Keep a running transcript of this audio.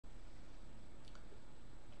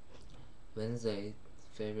Wednesday,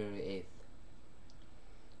 February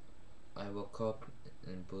 8th. I woke up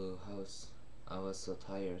in Blue House. I was so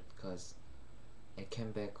tired because I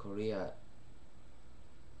came back Korea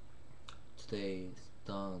today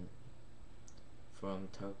dawn from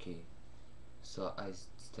Turkey. So I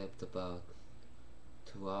slept about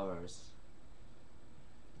 2 hours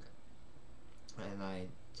and I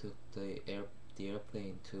took the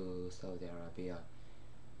airplane to Saudi Arabia,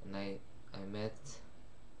 and I met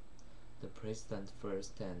the president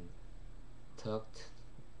first and talked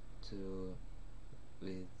to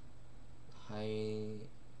with high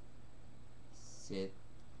sit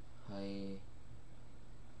high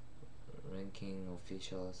ranking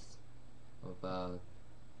officials about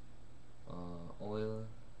oil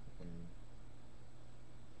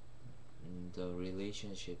and the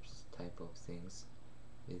relationships type of things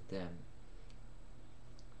with them.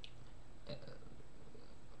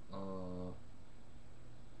 Uh,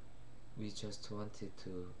 we just wanted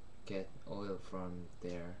to get oil from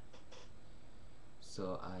there,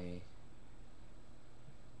 so I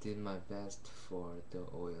did my best for the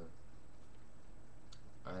oil.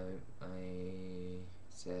 I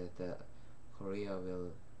said that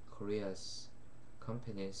Korea's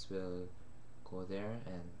companies will go there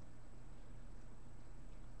and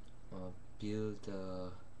build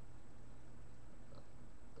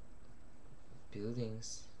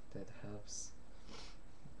buildings that helps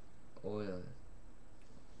oil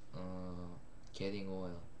getting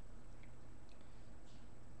oil.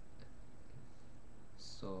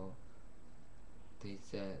 So they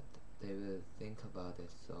said they will think about it.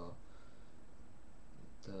 So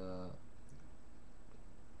the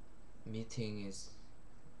meeting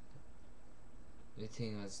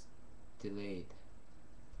was delayed.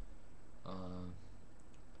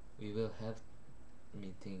 We will have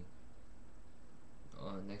meeting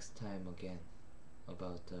next time again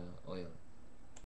about the oil.